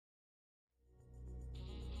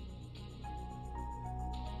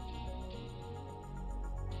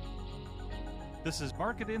This is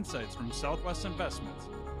Market Insights from Southwest Investments,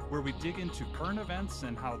 where we dig into current events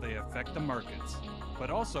and how they affect the markets, but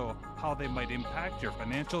also how they might impact your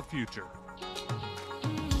financial future.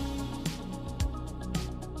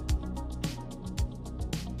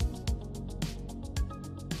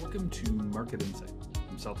 Welcome to Market Insight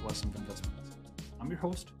from Southwest Investments. I'm your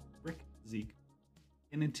host, Rick Zeke,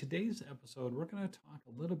 and in today's episode, we're going to talk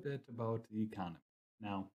a little bit about the economy.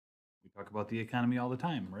 Now, we talk about the economy all the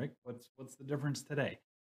time, Rick. What's the difference today?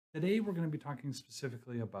 Today, we're going to be talking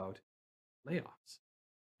specifically about layoffs.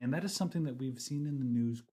 And that is something that we've seen in the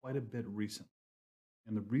news quite a bit recently.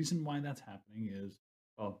 And the reason why that's happening is,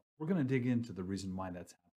 well, we're going to dig into the reason why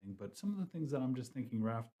that's happening. But some of the things that I'm just thinking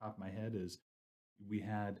right off the top of my head is we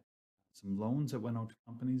had some loans that went out to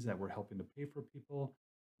companies that were helping to pay for people.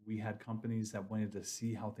 We had companies that wanted to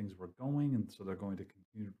see how things were going, and so they're going to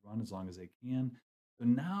continue to run as long as they can. So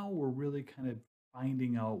now we're really kind of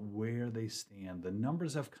finding out where they stand. The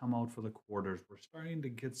numbers have come out for the quarters. We're starting to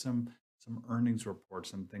get some earnings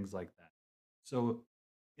reports and things like that. So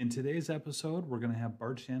in today's episode, we're going to have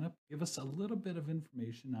Bart Shanup give us a little bit of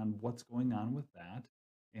information on what's going on with that.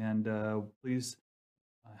 And please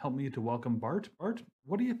help me to welcome Bart. Bart,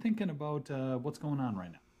 what are you thinking about what's going on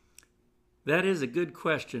right now? That is a good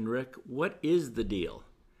question, Rick. What is the deal?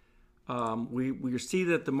 We see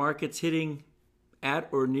that the market's hitting at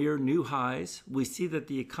or near new highs. We see that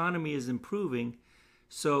the economy is improving.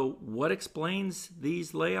 So what explains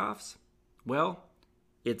these layoffs? Well,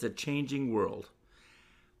 it's a changing world.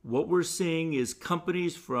 What we're seeing is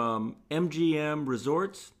companies from MGM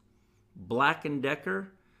Resorts, Black &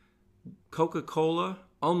 Decker, Coca-Cola,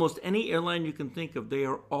 almost any airline you can think of, they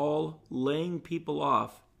are all laying people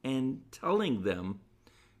off and telling them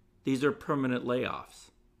these are permanent layoffs.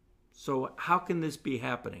 So how can this be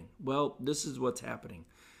happening? Well, this is what's happening.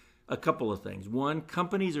 A couple of things. One,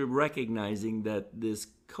 companies are recognizing that this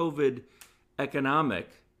COVID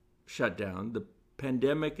economic shutdown, the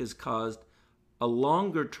pandemic, has caused a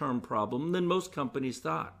longer-term problem than most companies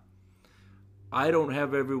thought. I don't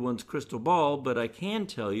have everyone's crystal ball, but I can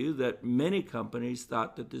tell you that many companies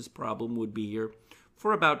thought that this problem would be here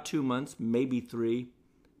for about 2 months, maybe 3,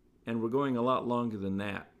 and we're going a lot longer than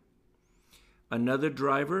that. Another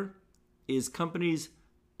driver is companies,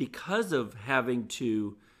 because of having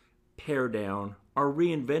to pare down, are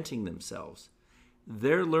reinventing themselves.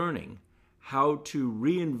 They're learning how to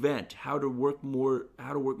reinvent, how to work more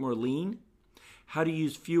lean, how to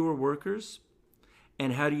use fewer workers,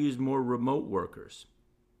 and how to use more remote workers.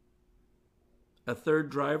 A third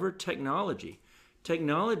driver, technology.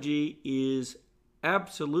 Technology is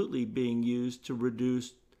absolutely being used to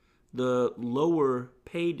reduce the lower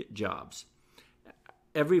paid jobs.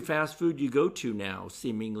 Every fast food you go to now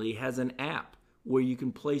seemingly has an app where you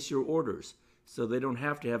can place your orders so they don't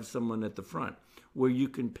have to have someone at the front, where you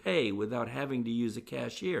can pay without having to use a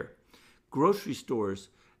cashier. Grocery stores,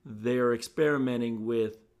 they're experimenting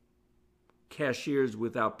with cashiers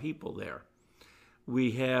without people there.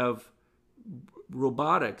 We have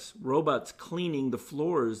robots cleaning the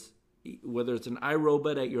floors, whether it's an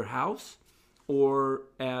iRobot at your house or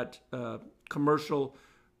at commercial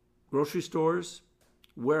grocery stores,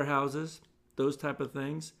 warehouses, those type of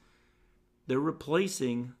things. They're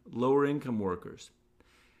replacing lower income workers.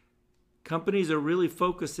 Companies are really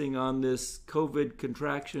focusing on this COVID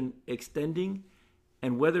contraction extending,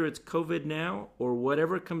 and whether it's COVID now or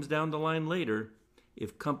whatever comes down the line later,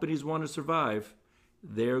 if companies want to survive,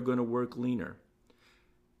 they're going to work leaner.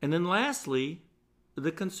 And then lastly,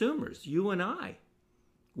 the consumers, you and I.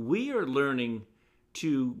 We are learning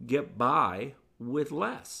to get by with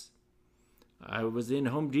less. I was in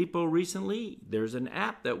Home Depot recently. There's an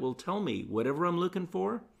app that will tell me whatever I'm looking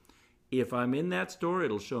for. If I'm in that store,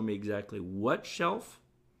 it'll show me exactly what shelf,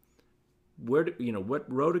 what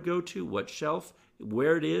row to go to, what shelf,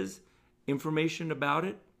 where it is, information about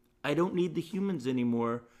it. I don't need the humans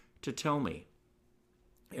anymore to tell me.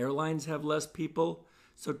 Airlines have less people,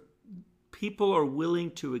 so people are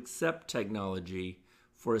willing to accept technology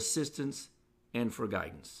for assistance and for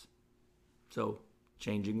guidance. So,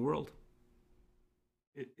 changing world.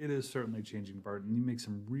 It is certainly changing, Bart, and you make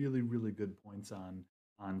some really, really good points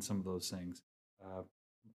on some of those things.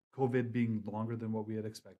 COVID being longer than what we had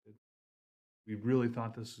expected. We really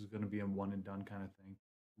thought this was going to be a one and done kind of thing.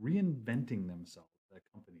 Reinventing themselves, that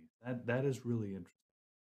company, that is really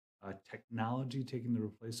interesting. Technology taking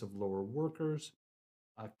the place of lower workers.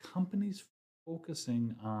 Companies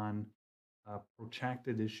focusing on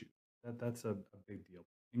protracted issues. That's a big deal.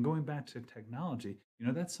 And going back to technology,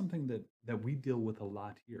 that's something that we deal with a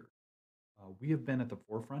lot here. We have been at the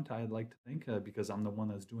forefront, I'd like to think, because I'm the one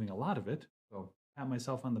that's doing a lot of it. So pat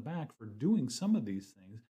myself on the back for doing some of these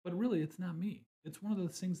things, but really it's not me. It's one of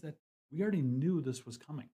those things that we already knew this was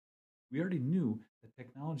coming. We already knew that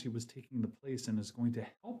technology was taking the place and is going to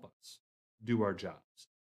help us do our jobs,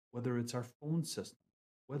 whether it's our phone system,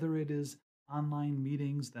 whether it is online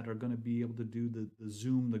meetings that are going to be able to do the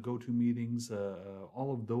Zoom, the GoToMeetings,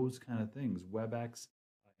 all of those kind of things, WebEx,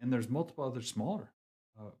 and there's multiple other smaller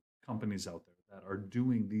companies out there that are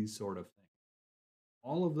doing these sort of things.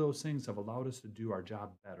 All of those things have allowed us to do our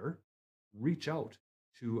job better, reach out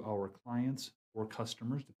to our clients or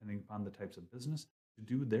customers, depending upon the types of business, to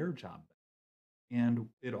do their job better. And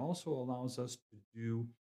it also allows us to do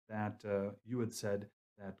that. You had said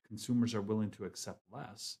that consumers are willing to accept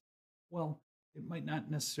less. Well, it might not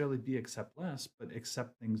necessarily be accept less, but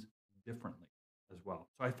accept things differently as well.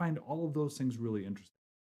 So I find all of those things really interesting.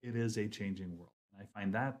 It is a changing world, and I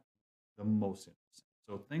find that the most interesting.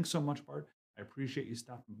 So thanks so much, Bart. I appreciate you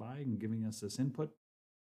stopping by and giving us this input.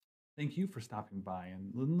 Thank you for stopping by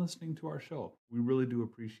and listening to our show. We really do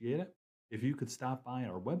appreciate it. If you could stop by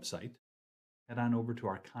our website, head on over to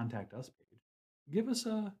our Contact Us page. Give us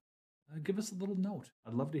a little note.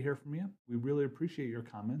 I'd love to hear from you. We really appreciate your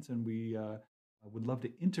comments, and we would love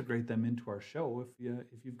to integrate them into our show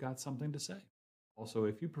if you've got something to say. Also,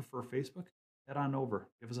 if you prefer Facebook, head on over.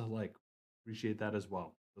 Give us a like. Appreciate that as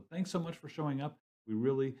well. So thanks so much for showing up. We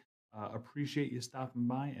really appreciate you stopping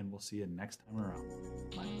by, and we'll see you next time around.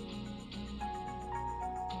 Bye.